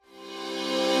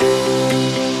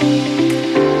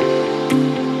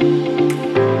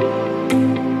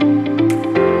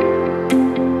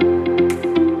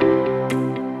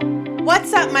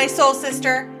soul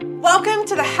sister. Welcome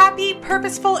to the Happy,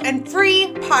 Purposeful, and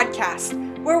Free podcast,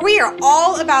 where we are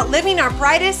all about living our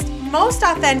brightest, most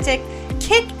authentic,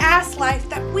 kick-ass life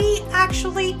that we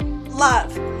actually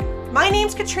love. My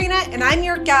name's Katrina, and I'm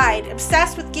your guide,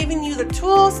 obsessed with giving you the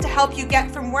tools to help you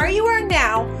get from where you are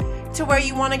now to where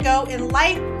you want to go in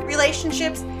life,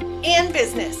 relationships, and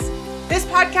business. This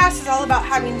podcast is all about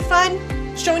having fun,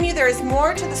 showing you there is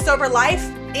more to the sober life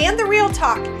and the real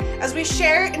talk as we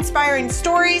share inspiring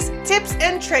stories, tips,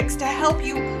 and tricks to help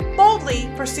you boldly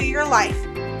pursue your life.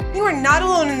 You are not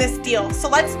alone in this deal, so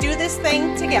let's do this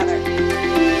thing together.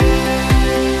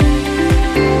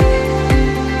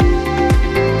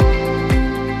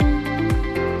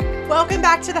 Welcome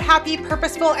back to the Happy,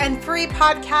 Purposeful, and Free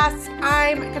podcast.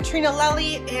 I'm Katrina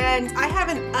Lelly, and I have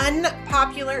an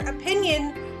unpopular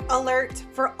opinion alert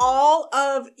for all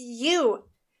of you.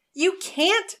 You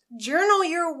can't journal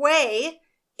your way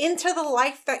into the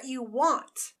life that you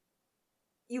want.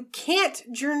 You can't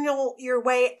journal your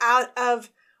way out of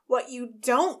what you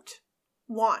don't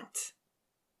want.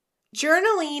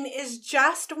 Journaling is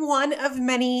just one of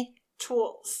many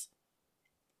tools.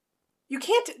 You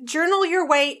can't journal your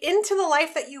way into the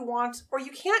life that you want, or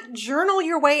you can't journal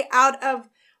your way out of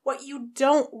what you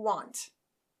don't want.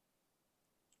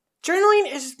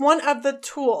 Journaling is one of the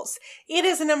tools. It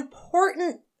is an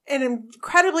important and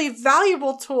incredibly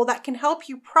valuable tool that can help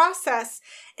you process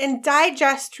and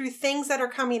digest through things that are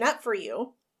coming up for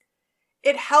you.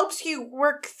 It helps you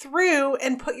work through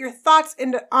and put your thoughts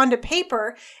onto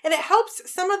paper, and it helps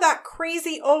some of that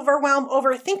crazy overwhelm,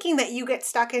 overthinking that you get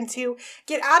stuck into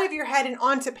get out of your head and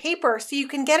onto paper so you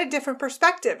can get a different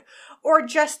perspective or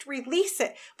just release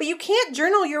it. But you can't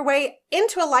journal your way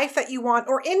into a life that you want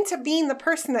or into being the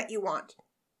person that you want.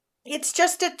 It's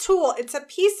just a tool. It's a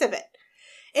piece of it.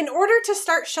 In order to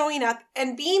start showing up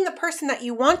and being the person that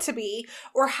you want to be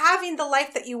or having the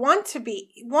life that you want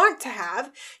to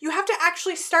have, you have to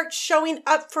actually start showing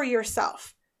up for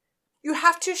yourself. You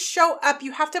have to show up.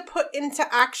 You have to put into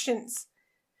actions.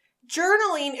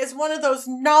 Journaling is one of those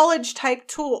knowledge type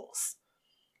tools.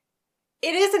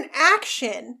 It is an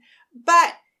action,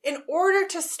 but in order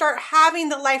to start having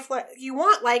the life that you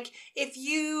want, like if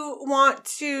you want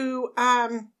to,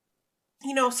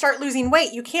 start losing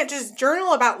weight. You can't just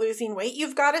journal about losing weight.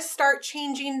 You've got to start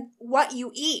changing what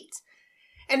you eat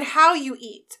and how you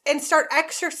eat and start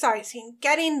exercising,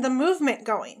 getting the movement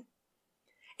going.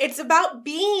 It's about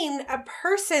being a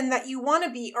person that you want to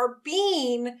be or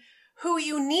being who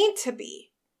you need to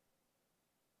be.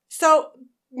 So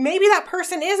maybe that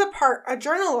person is a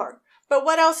journaler, but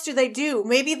what else do they do?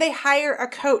 Maybe they hire a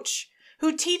coach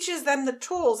who teaches them the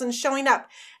tools and showing up.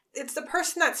 It's the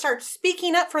person that starts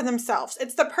speaking up for themselves.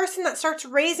 It's the person that starts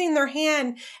raising their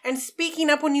hand and speaking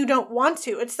up when you don't want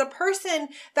to. It's the person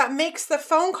that makes the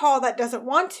phone call that doesn't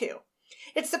want to.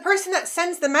 It's the person that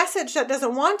sends the message that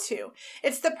doesn't want to.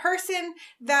 It's the person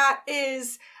that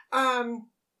is,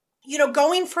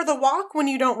 going for the walk when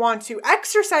you don't want to,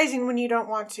 exercising when you don't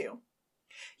want to.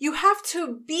 You have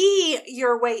to be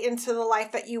your way into the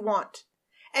life that you want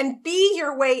and be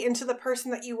your way into the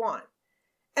person that you want.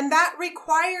 And that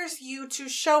requires you to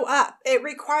show up. It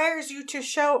requires you to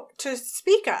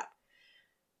speak up.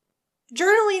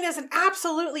 Journaling is an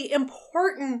absolutely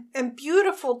important and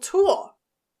beautiful tool.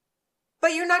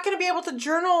 But you're not going to be able to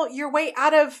journal your way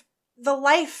out of the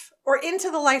life or into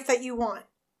the life that you want.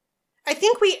 I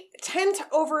think we tend to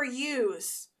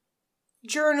overuse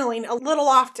journaling a little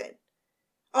often.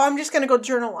 Oh, I'm just going to go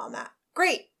journal on that.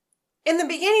 Great. In the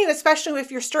beginning, especially if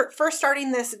you're first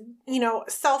starting this,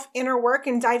 self-inner work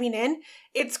and diving in,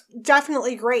 it's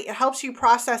definitely great. It helps you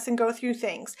process and go through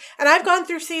things. And I've gone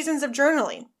through seasons of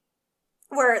journaling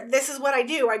where this is what I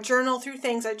do. I journal through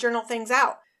things. I journal things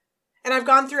out. And I've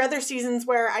gone through other seasons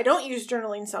where I don't use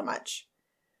journaling so much.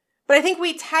 But I think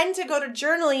we tend to go to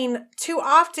journaling too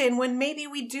often when maybe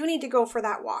we do need to go for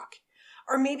that walk.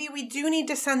 Or maybe we do need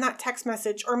to send that text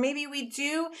message, or maybe we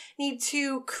do need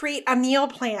to create a meal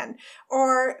plan,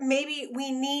 or maybe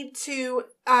we need to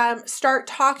start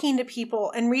talking to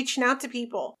people and reaching out to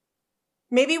people.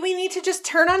 Maybe we need to just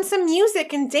turn on some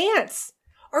music and dance,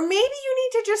 or maybe you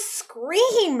need to just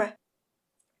scream.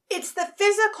 It's the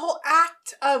physical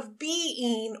act of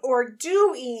being or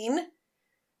doing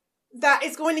that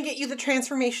is going to get you the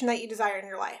transformation that you desire in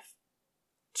your life.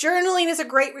 Journaling is a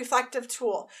great reflective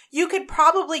tool. You could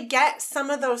probably get some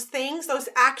of those things, those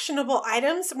actionable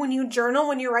items when you journal,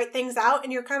 when you write things out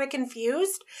and you're kind of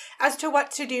confused as to what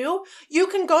to do. You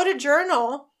can go to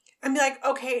journal and be like,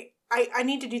 okay, I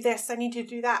need to do this. I need to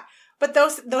do that. But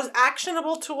those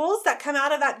actionable tools that come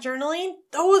out of that journaling,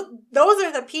 those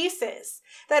are the pieces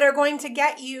that are going to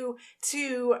get you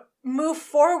to move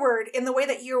forward in the way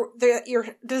that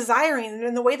you're desiring and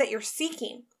in the way that you're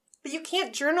seeking. But you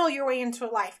can't journal your way into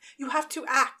a life. You have to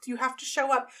act. You have to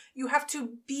show up. You have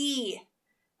to be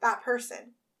that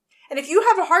person. And if you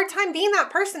have a hard time being that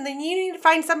person, then you need to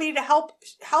find somebody to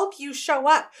help you show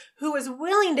up, who is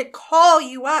willing to call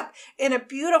you up in a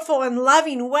beautiful and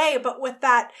loving way, but with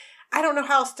that, I don't know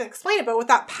how else to explain it, but with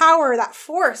that power, that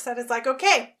force that is like,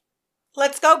 okay,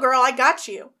 let's go, girl. I got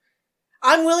you.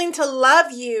 I'm willing to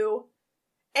love you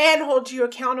and hold you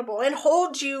accountable and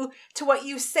hold you to what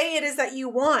you say it is that you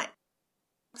want.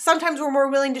 Sometimes we're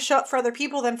more willing to show up for other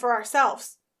people than for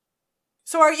ourselves.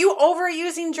 So are you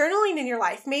overusing journaling in your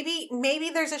life? Maybe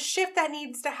there's a shift that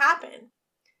needs to happen.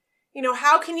 You know,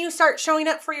 how can you start showing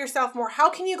up for yourself more? How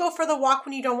can you go for the walk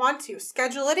when you don't want to?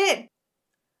 Schedule it in.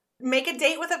 Make a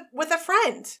date with a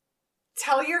friend.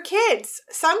 Tell your kids.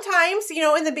 Sometimes, you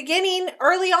know, in the beginning,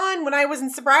 early on when I was in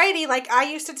sobriety, like I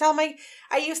used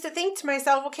to think to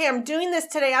myself, okay, I'm doing this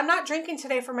today. I'm not drinking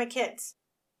today for my kids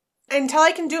until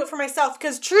I can do it for myself,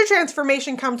 because true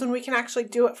transformation comes when we can actually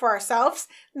do it for ourselves.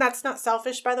 And that's not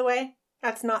selfish, by the way.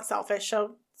 That's not selfish.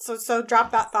 So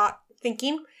drop that thought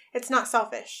thinking. It's not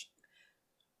selfish.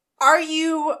 Are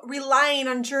you relying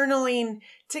on journaling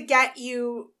to get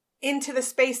you into the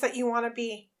space that you want to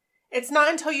be? It's not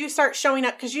until you start showing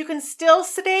up, because you can still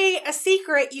stay a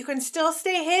secret. You can still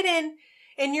stay hidden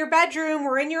in your bedroom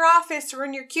or in your office or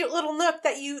in your cute little nook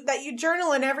that you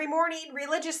journal in every morning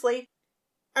religiously.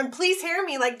 And please hear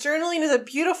me, like journaling is a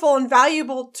beautiful and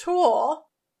valuable tool,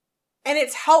 and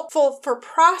it's helpful for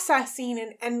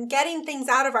processing and getting things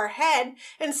out of our head.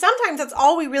 And sometimes that's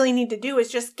all we really need to do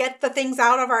is just get the things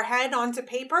out of our head onto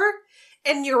paper,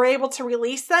 and you're able to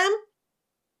release them.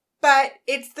 But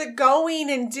it's the going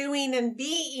and doing and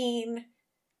being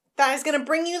that is going to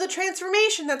bring you the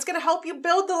transformation that's going to help you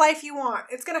build the life you want.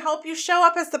 It's going to help you show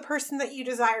up as the person that you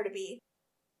desire to be.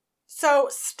 So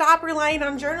stop relying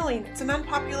on journaling. It's an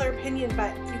unpopular opinion,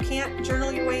 but you can't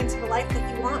journal your way into the life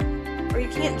that you want, or you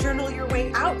can't journal your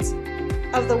way out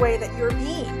of the way that you're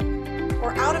being,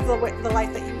 or out of the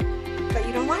life that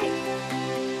you don't like.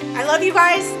 I love you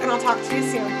guys, and I'll talk to you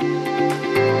soon.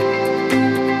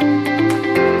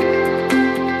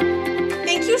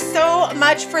 Thank you so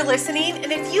much for listening.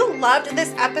 And if you loved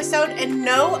this episode and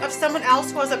know of someone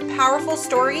else who has a powerful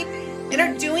story and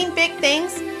are doing big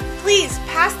things, please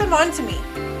pass them on to me.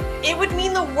 It would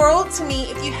mean the world to me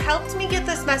if you helped me get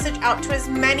this message out to as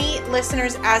many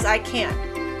listeners as I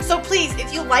can. So please,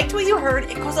 if you liked what you heard,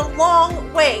 it goes a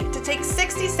long way to take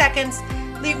 60 seconds,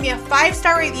 leave me a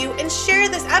 5-star review, and share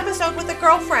this episode with a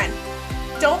girlfriend.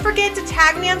 Don't forget to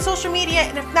tag me on social media,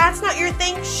 and if that's not your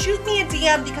thing, shoot me a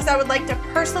DM, because I would like to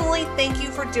personally thank you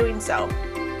for doing so.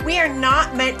 We are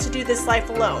not meant to do this life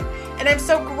alone, and I'm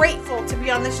so grateful to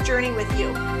be on this journey with you.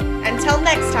 Until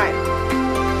next time.